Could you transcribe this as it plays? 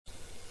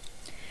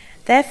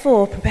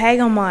Therefore, prepare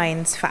your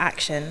minds for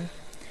action.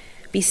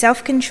 Be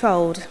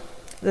self-controlled.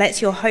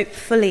 Set your hope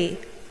fully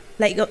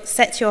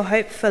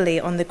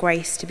on the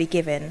grace to be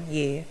given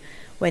you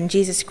when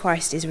Jesus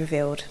Christ is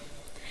revealed.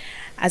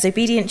 As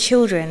obedient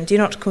children, do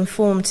not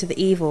conform to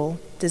the evil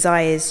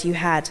desires you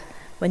had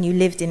when you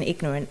lived in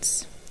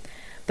ignorance.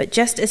 But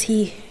just as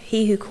he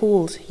who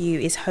called you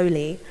is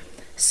holy,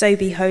 so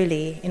be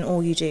holy in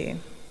all you do.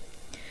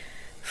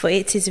 For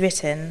it is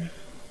written,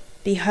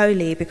 "Be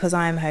holy because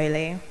I am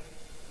holy."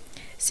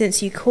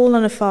 Since you call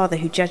on a Father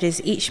who judges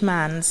each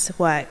man's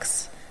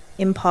works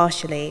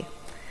impartially,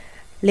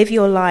 live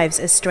your lives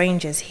as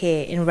strangers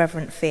here in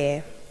reverent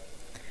fear.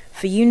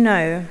 For you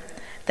know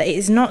that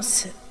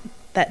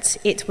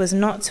it was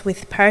not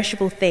with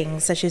perishable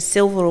things such as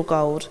silver or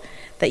gold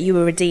that you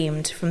were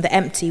redeemed from the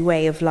empty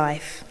way of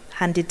life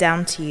handed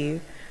down to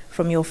you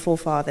from your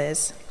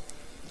forefathers,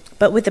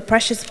 but with the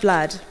precious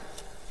blood,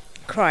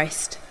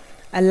 Christ,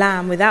 a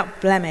lamb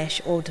without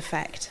blemish or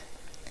defect.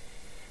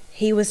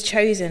 He was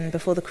chosen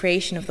before the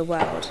creation of the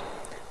world,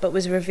 but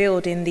was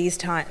revealed in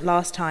these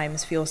last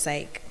times for your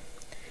sake.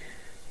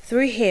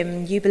 Through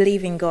him you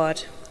believe in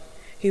God,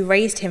 who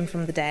raised him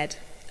from the dead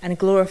and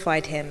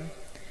glorified him,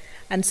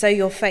 and so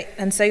your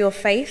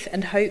faith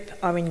and hope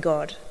are in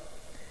God.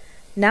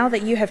 Now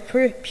that you have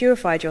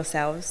purified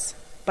yourselves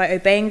by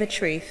obeying the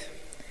truth,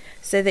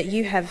 so that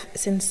you have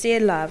sincere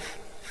love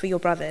for your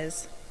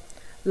brothers,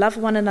 love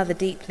one another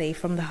deeply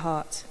from the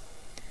heart,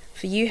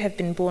 for you have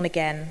been born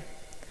again,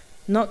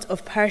 not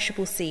of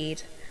perishable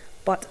seed,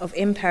 but of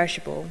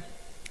imperishable,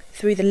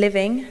 through the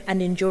living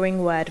and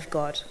enduring word of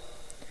God.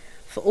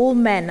 For all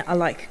men are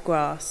like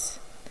grass,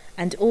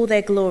 and all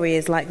their glory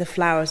is like the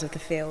flowers of the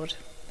field.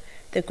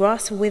 The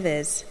grass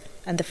withers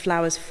and the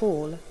flowers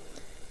fall,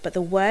 but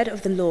the word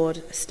of the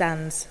Lord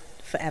stands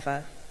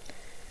forever.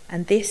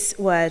 And this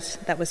word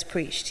that was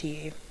preached to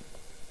you,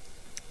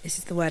 this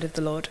is the word of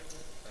the Lord.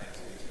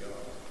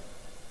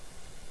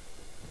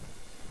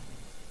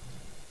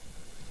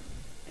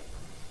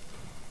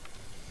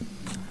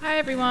 Hi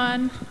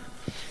everyone.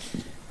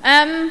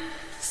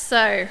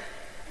 So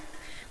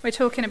we're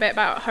talking a bit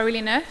about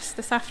holiness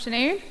this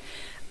afternoon,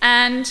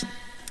 and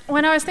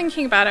when I was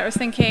thinking about it, I was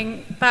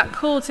thinking that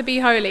call to be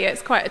holy,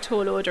 it's quite a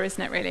tall order,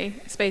 isn't it,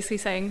 really? It's basically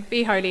saying,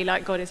 be holy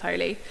like God is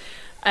holy.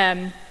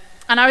 And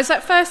I was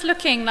at first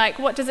looking like,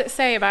 what does it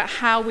say about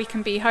how we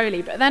can be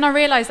holy? But then I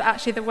realized that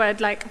actually the word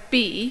like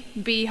be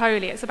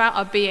holy, it's about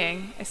our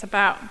being. It's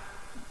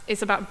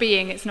about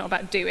being, it's not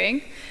about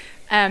doing.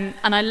 And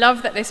I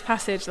love that this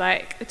passage,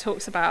 like, it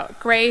talks about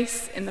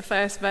grace in the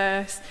first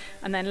verse,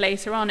 and then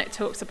later on it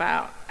talks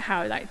about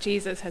how, like,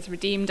 Jesus has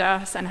redeemed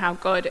us and how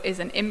God is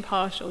an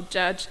impartial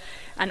judge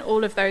and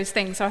all of those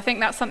things. So I think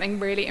that's something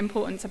really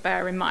important to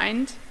bear in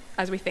mind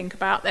as we think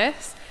about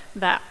this,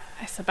 that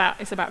it's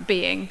about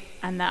being,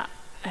 and that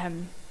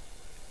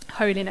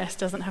holiness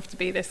doesn't have to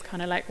be this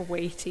kind of like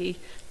weighty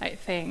like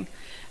thing.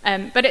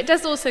 But it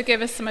does also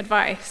give us some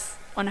advice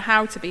on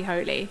how to be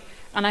holy.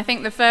 And I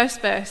think the first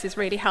verse is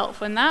really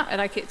helpful in that.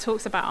 Like, it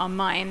talks about our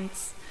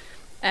minds.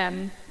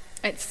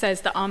 It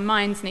says that our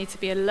minds need to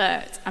be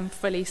alert and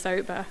fully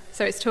sober.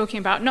 So it's talking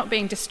about not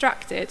being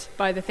distracted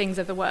by the things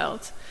of the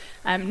world,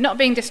 not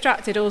being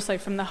distracted also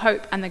from the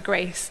hope and the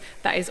grace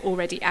that is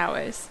already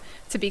ours,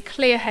 to be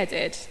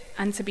clear-headed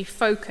and to be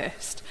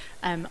focused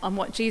on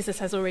what Jesus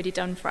has already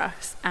done for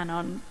us and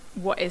on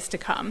what is to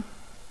come.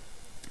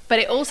 But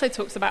it also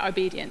talks about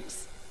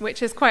obedience,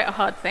 which is quite a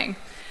hard thing.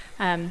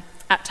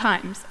 At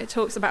times, it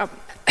talks about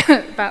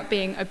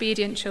being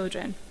obedient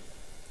children.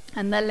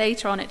 And then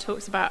later on, it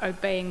talks about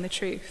obeying the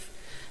truth.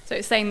 So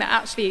it's saying that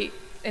actually,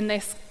 in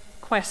this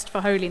quest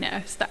for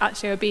holiness, that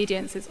actually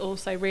obedience is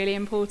also really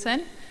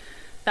important,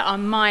 that our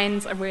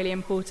minds are really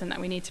important, that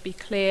we need to be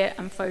clear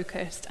and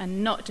focused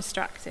and not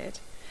distracted.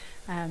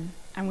 And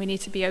we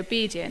need to be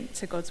obedient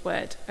to God's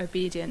word,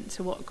 obedient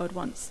to what God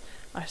wants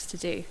us to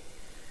do.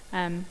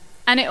 And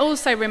it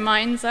also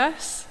reminds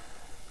us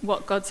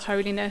what God's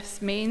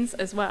holiness means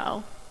as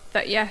well.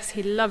 That yes,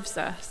 he loves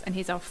us and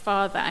he's our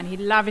Father and he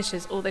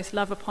lavishes all this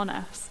love upon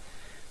us,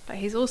 but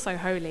he's also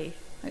holy.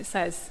 It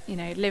says,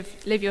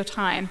 live your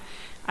time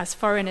as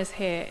foreigners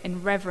here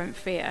in reverent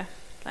fear,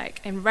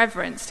 like in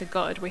reverence to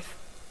God, with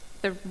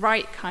the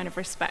right kind of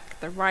respect,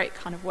 the right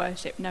kind of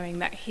worship, knowing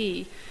that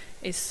he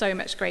is so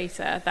much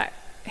greater, that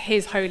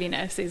his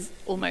holiness is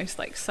almost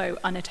like so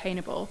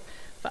unattainable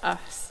for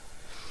us.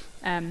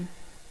 And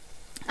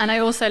I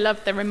also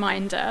love the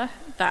reminder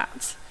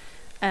that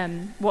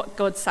what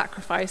God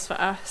sacrificed for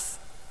us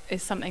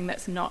is something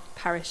that's not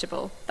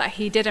perishable, that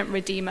he didn't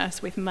redeem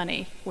us with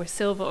money, with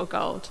silver or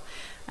gold,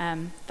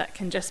 that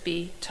can just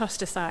be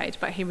tossed aside,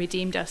 but he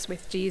redeemed us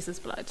with Jesus'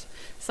 blood,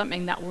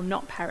 something that will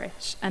not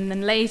perish. And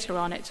then later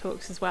on it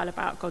talks as well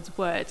about God's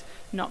word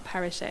not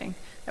perishing,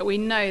 that we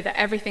know that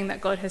everything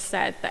that God has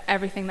said, that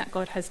everything that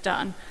God has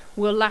done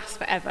will last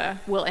forever,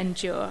 will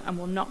endure, and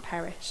will not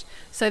perish.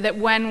 So that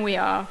when we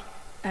are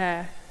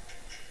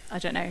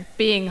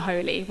being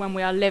holy, when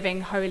we are living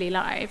holy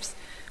lives,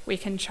 we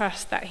can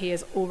trust that he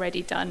has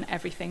already done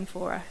everything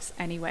for us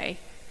anyway.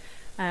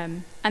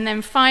 And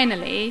then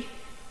finally,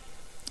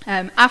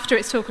 after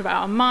it's talking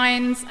about our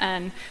minds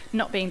and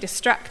not being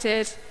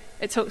distracted,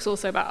 it talks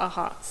also about our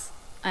hearts.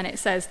 And it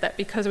says that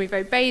because we've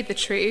obeyed the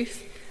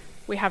truth,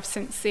 we have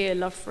sincere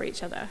love for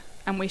each other,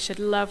 and we should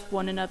love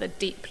one another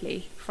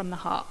deeply from the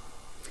heart.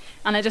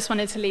 And I just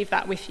wanted to leave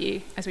that with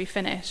you as we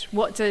finish.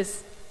 What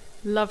does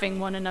loving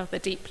one another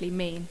deeply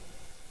mean?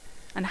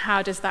 And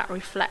how does that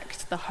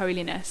reflect the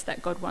holiness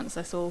that God wants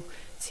us all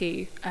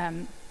to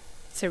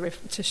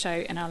show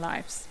in our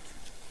lives?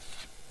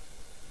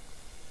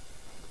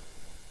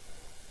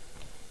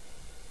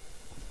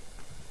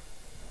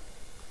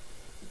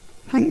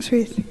 Thanks,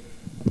 Ruth.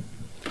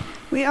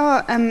 We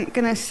are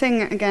going to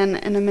sing again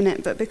in a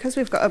minute, but because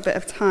we've got a bit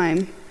of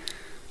time,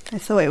 I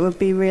thought it would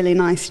be really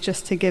nice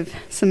just to give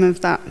some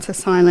of that to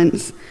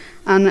silence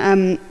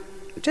and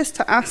just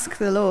to ask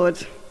the Lord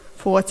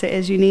for what it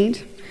is you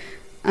need.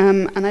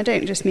 And I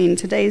don't just mean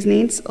today's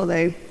needs,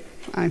 although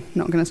I'm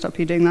not going to stop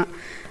you doing that.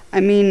 I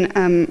mean,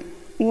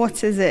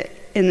 what is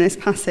it in this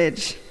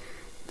passage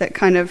that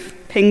kind of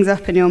pings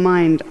up in your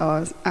mind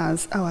as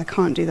oh, I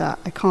can't do that,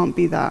 I can't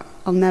be that,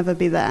 I'll never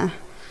be there.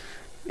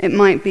 It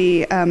might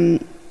be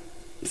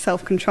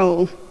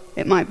self-control,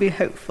 it might be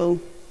hopeful,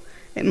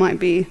 it might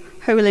be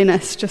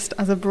holiness just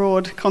as a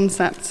broad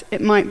concept, it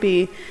might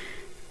be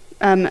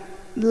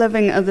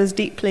loving others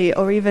deeply,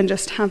 or even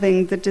just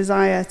having the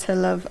desire to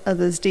love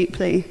others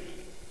deeply.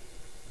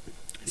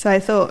 So I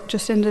thought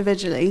just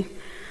individually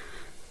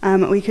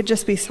we could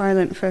just be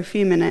silent for a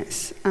few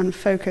minutes and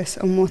focus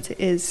on what it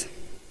is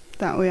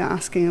that we are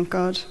asking of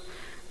God.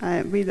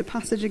 Read the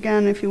passage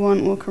again if you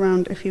want, walk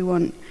around if you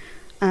want,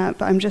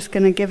 but I'm just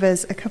going to give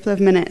us a couple of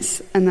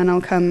minutes and then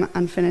I'll come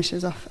and finish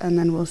us off and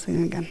then we'll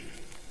sing again.